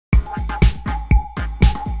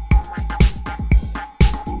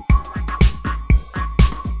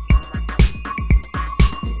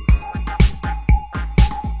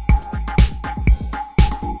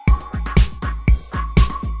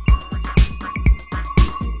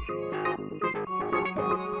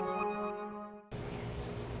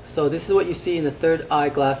So this is what you see in the third eye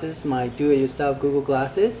glasses, my do-it-yourself Google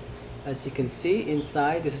glasses. As you can see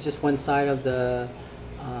inside, this is just one side of the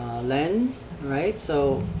lens, right?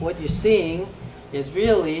 So what you're seeing is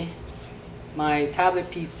really my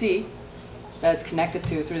tablet PC that's connected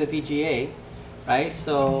to through the VGA, right?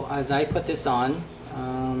 So as I put this on,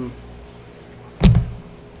 and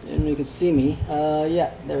you can see me.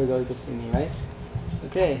 Yeah, there we go. You can see me, right?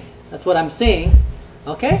 Okay, that's what I'm seeing.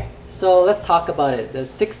 Okay, so let's talk about it. The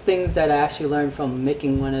 6 things that I actually learned from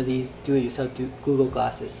making one of these do-it-yourself Google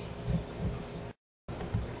glasses.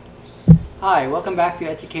 Hi, welcome back to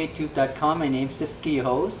EducateTube.com. My name is Sipski, your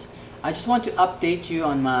host. I just want to update you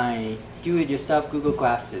on my do-it-yourself Google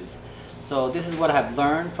glasses. So this is what I've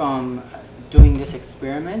learned from doing this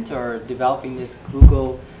experiment or developing this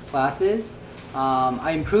Google glasses.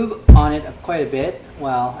 I improved on it quite a bit,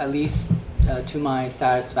 well, at least to my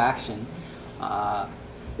satisfaction.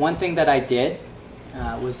 One thing that I did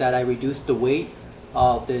was that I reduced the weight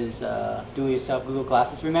of this do-it-yourself Google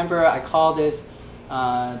glasses. Remember, I call this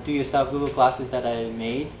do-it-yourself Google glasses that I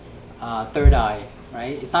made third eye,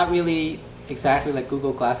 right? It's not really exactly like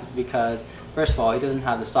Google glasses because, first of all, it doesn't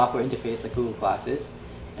have the software interface like Google glasses,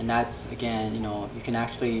 and that's, again, you know, you can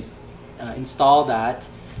actually install that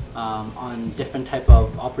on different type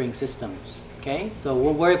of operating systems. Okay, so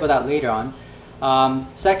we'll worry about that later on.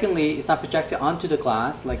 Secondly, it's not projected onto the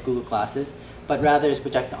glass like Google glasses, but rather it's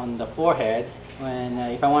projected on the forehead. When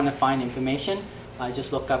if I want to find information, I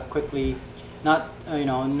just look up quickly. Not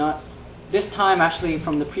this time actually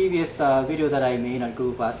from the previous video that I made on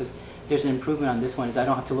Google glasses. There's an improvement on this one. Is I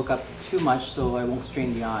don't have to look up too much, so I won't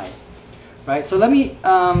strain the eye. Right. So let me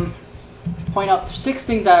point out 6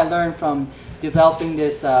 things that I learned from developing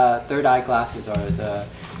this third eye glasses or the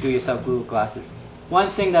do-it-yourself Google glasses. One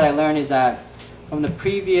thing that I learned is that from the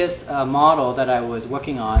previous model that I was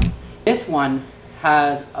working on, this one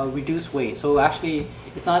has a reduced weight. So actually,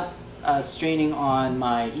 it's not straining on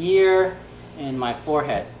my ear and my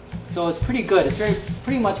forehead. So it's pretty good. It's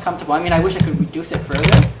pretty much comfortable. I mean, I wish I could reduce it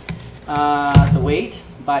further, the weight,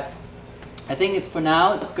 but I think it's for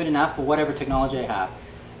now, it's good enough for whatever technology I have.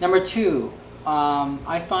 Number 2,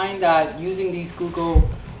 I find that using these Google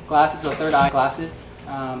glasses or third eye glasses,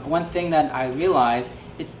 one thing that I realized,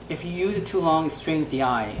 if you use it too long, it strains the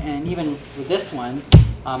eye. And even with this one,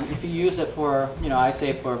 if you use it for, I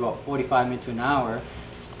say for about 45 minutes to an hour,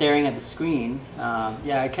 staring at the screen,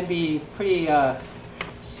 yeah, it can be pretty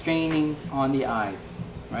straining on the eyes,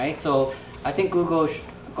 right? So I think Google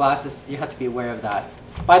glasses, you have to be aware of that.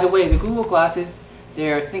 By the way, the Google glasses,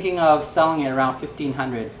 they're thinking of selling it around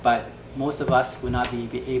 $1,500, but most of us would not be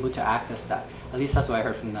able to access that. At least that's what I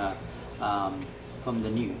heard from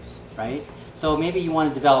the news, right? So maybe you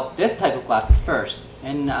want to develop this type of glasses first,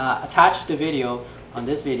 and attach the video on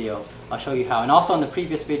this video. I'll show you how. And also on the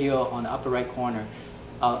previous video on the upper right corner,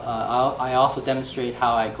 I also demonstrate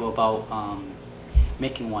how I go about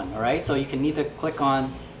making one. All right. So you can either click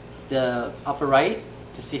on the upper right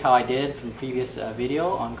to see how I did from the previous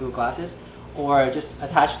video on Google glasses, or just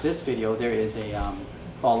attach this video. There is a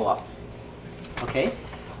follow-up. Okay.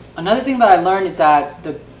 Another thing that I learned is that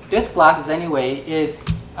this glasses anyway is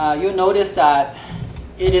you'll notice that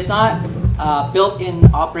it is not built-in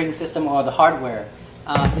operating system or the hardware.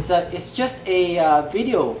 It's just a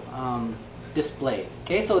video display.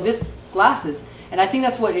 Okay, so this glasses, and I think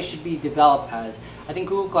that's what it should be developed as. I think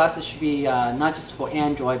Google glasses should be not just for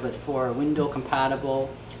Android, but for Windows-compatible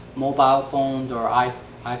mobile phones or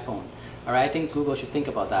iPhone. All right, I think Google should think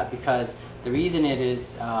about that because the reason it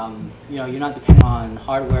is, you're not dependent on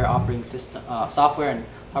hardware operating system, software and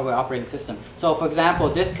hardware operating system. So for example,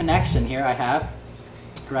 this connection here I have,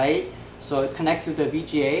 right? So it's connected to the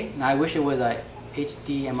VGA, and I wish it was a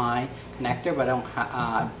HDMI connector, but I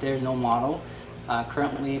don't there's no model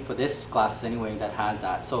currently for this glasses anyway that has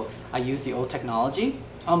that. So I use the old technology.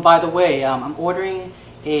 By the way, I'm ordering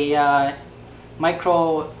a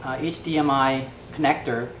micro HDMI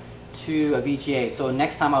connector to a VGA. So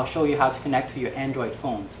next time I'll show you how to connect to your Android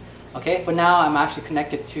phones. Okay, for now I'm actually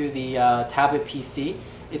connected to the tablet PC.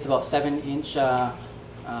 It's about 7-inch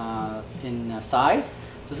in size.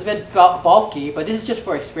 So it's a bit bulky, but this is just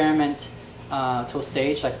for experimental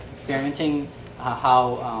stage, like experimenting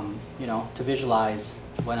how, to visualize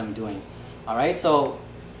what I'm doing. All right, so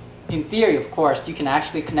in theory, of course, you can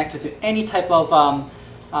actually connect it to any type of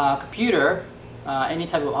computer, any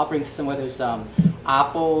type of operating system, whether it's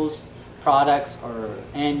Apple's products or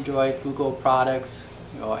Android, Google products,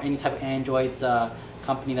 or any type of Androids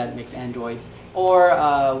company that makes Androids, or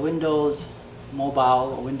Windows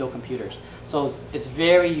mobile or Windows computers. So it's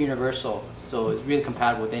very universal. So it's really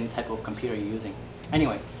compatible with any type of computer you're using.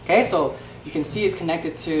 Anyway, okay, so you can see it's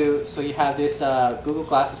connected to, so you have this Google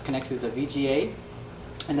Glasses connected to the VGA,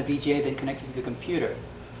 and the VGA then connected to the computer.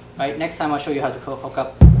 Right, next time I'll show you how to hook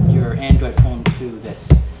up your Android phone to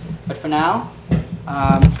this. But for now,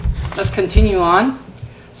 let's continue on.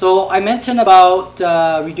 So I mentioned about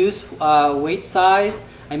reduced weight size.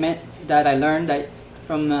 I learned that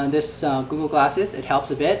from this Google Glasses, it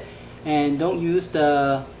helps a bit. And don't use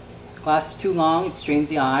the glasses too long, it strains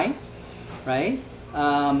the eye, right?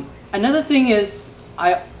 Another thing is,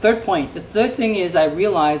 the third thing is I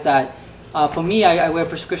realized that for me, I wear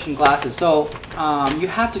prescription glasses. So you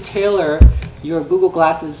have to tailor your Google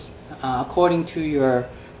Glasses according to your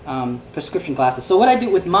prescription glasses. So what I do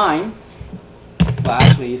with mine, well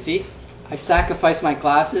actually you see, I sacrificed my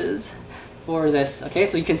glasses for this. Okay,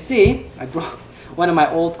 so you can see I broke one of my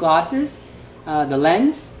old glasses, the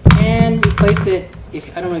lens, and replace it,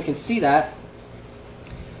 I don't know if you can see that,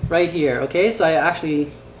 right here. Okay, so I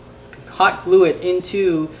actually hot glue it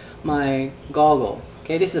into my goggle.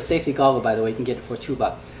 Okay, this is a safety goggle, by the way. You can get it for $2.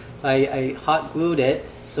 So I hot glued it,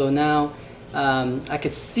 so now I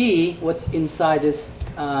could see what's inside this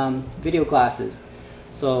video glasses.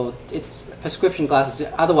 So it's prescription glasses,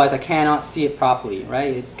 otherwise I cannot see it properly,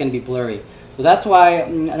 right? It's going to be blurry. So that's why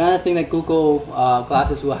another thing that Google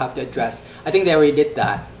Glasses will have to address. I think they already did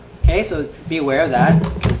that. Okay, so be aware of that,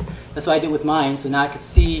 because that's what I did with mine. So now I can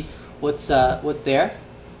see what's there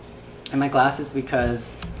in my glasses,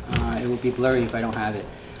 because it will be blurry if I don't have it.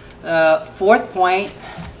 Fourth point,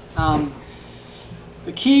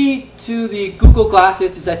 the key to the Google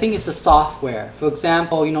Glasses is, I think, it's the software. For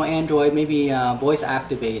example, you know, Android, maybe voice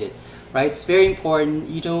activated, right? It's very important.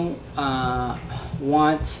 You don't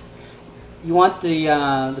you want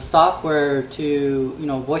the software to, you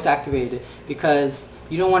know, voice activated, because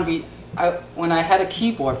you don't want to be. When I had a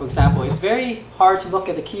keyboard, for example, it's very hard to look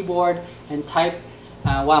at the keyboard and type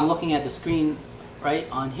while I'm looking at the screen right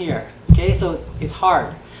on here. Okay, so it's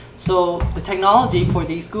hard. So the technology for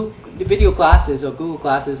these the video glasses or Google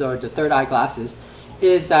Glasses or the third eye glasses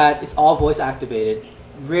is that it's all voice activated.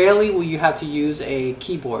 Rarely will you have to use a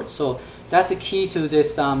keyboard. So that's the key to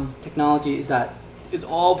this technology, is that it's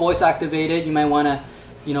all voice activated. You might want to,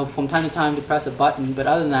 you know, from time to time to press a button, but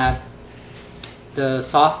other than that, the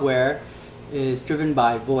software is driven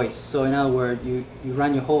by voice. So in other words, you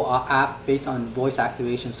run your whole app based on voice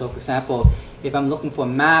activation. So for example, if I'm looking for a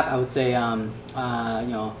map, I would say, you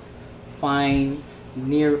know, find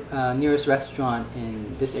nearest restaurant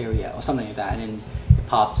in this area or something like that, and then it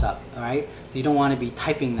pops up. All right. So you don't want to be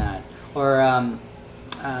typing that. Or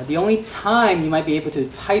the only time you might be able to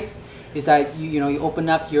type is that you open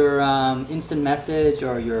up your instant message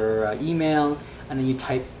or your email, and then you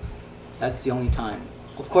type. That's the only time.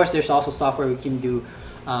 Of course, there's also software we can do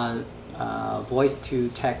voice to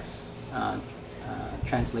text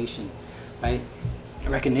translation, right?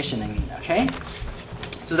 Recognition, I mean. Okay.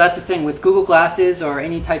 So that's the thing with Google Glasses or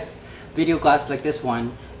any type video glasses like this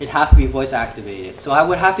one. It has to be voice activated. So I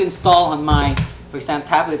would have to install on my, for example,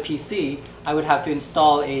 tablet PC. I would have to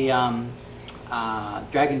install a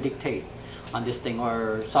drag and dictate on this thing,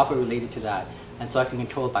 or software related to that, and so I can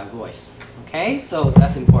control it by voice. Okay, so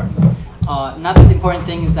that's important. Another important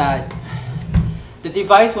thing is that the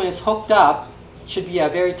device, when it's hooked up, should be a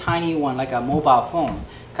very tiny one, like a mobile phone,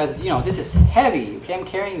 because this is heavy. Okay, I'm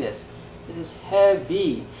carrying this. This is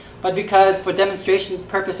heavy, but because for demonstration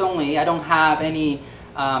purpose only, I don't have any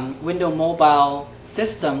Windows mobile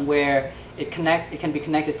system where it can be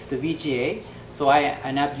connected to the VGA. So I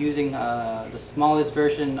end up using the smallest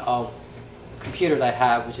version of computer that I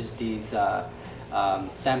have, which is these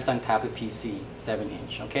Samsung tablet PC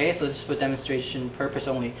 7-inch. Okay, so this is for demonstration purpose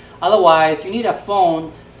only. Otherwise, you need a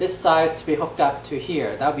phone this size to be hooked up to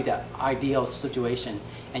here. That would be the ideal situation.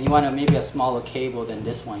 And you want maybe a smaller cable than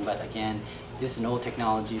this one. But again, this is an old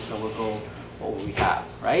technology, so we'll go what we have,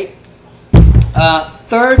 right?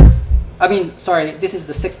 This is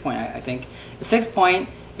the sixth point, I think. The sixth point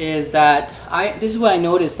is that this is what I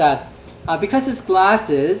noticed, that because it's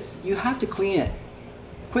glasses, you have to clean it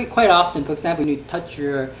quite often. For example, when you touch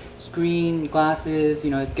your screen glasses,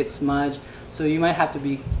 it gets smudged. So you might have to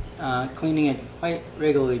be cleaning it quite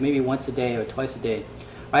regularly, maybe once a day or twice a day.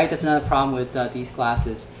 Right? That's another problem with these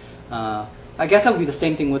glasses. I guess that would be the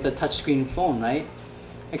same thing with the touchscreen phone, right?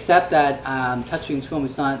 Except that touchscreen phone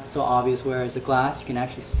is not so obvious, whereas the glass, you can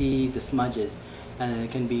actually see the smudges, and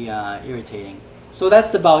it can be irritating. So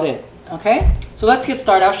that's about it. Okay? So let's get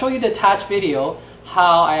started. I'll show you the attached video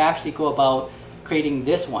how I actually go about creating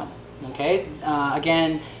this one. Okay?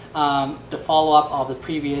 Again, the follow-up of the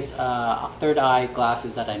previous third eye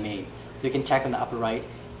glasses that I made. So you can check on the upper right,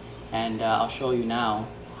 and I'll show you now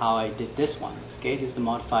how I did this one. Okay, this is the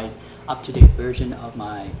modified up-to-date version of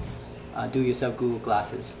my do-yourself Google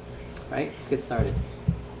glasses. Right, let's get started.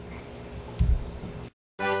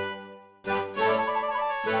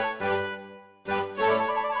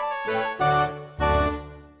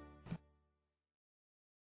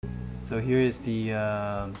 So here is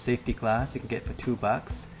the safety glass you can get for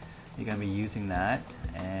 $2. You're going to be using that,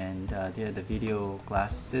 and there are the video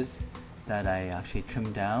glasses that I actually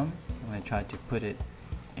trimmed down. I'm going to try to put it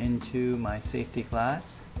into my safety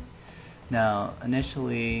glass. Now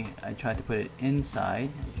initially I tried to put it inside,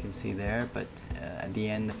 you can see there, but at the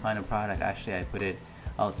end, the final product, actually I put it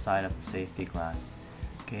outside of the safety glass.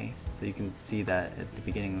 Okay, so you can see that at the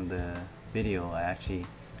beginning of the video I actually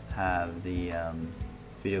have the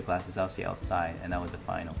video glasses outside, and that was the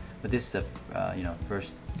final. But this is the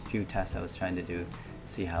first few tests I was trying to do to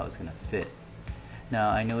see how it's gonna fit. Now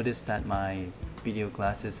I noticed that my video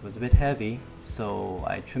glasses was a bit heavy, so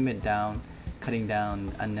I trimmed it down, cutting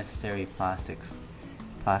down unnecessary plastic.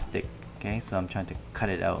 Okay, so I'm trying to cut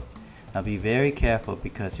it out. Now be very careful,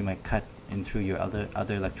 because you might cut in through your other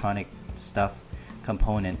electronic stuff,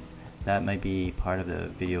 components that might be part of the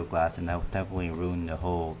video glass, and that would definitely ruin the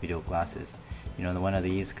whole video glasses. You know, one of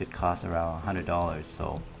these could cost around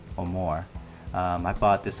 $100 or more. I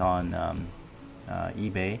bought this on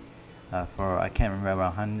eBay for, I can't remember,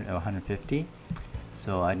 around 100 or 150.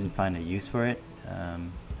 So I didn't find a use for it.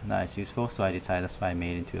 Not as useful, so I decided that's why I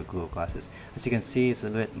made it into a Google glasses. As you can see, it's a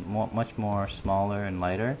bit much more smaller and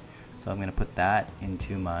lighter. So I'm going to put that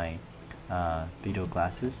into my video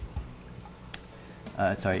glasses.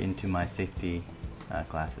 Into my safety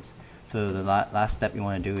glasses. So the last step you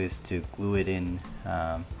want to do is to glue it in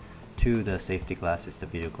to the safety glasses, the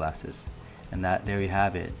video glasses, and there you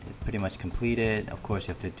have it. It's pretty much completed. Of course,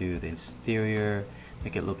 you have to do the exterior,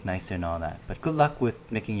 make it look nicer and all that. But good luck with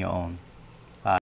making your own.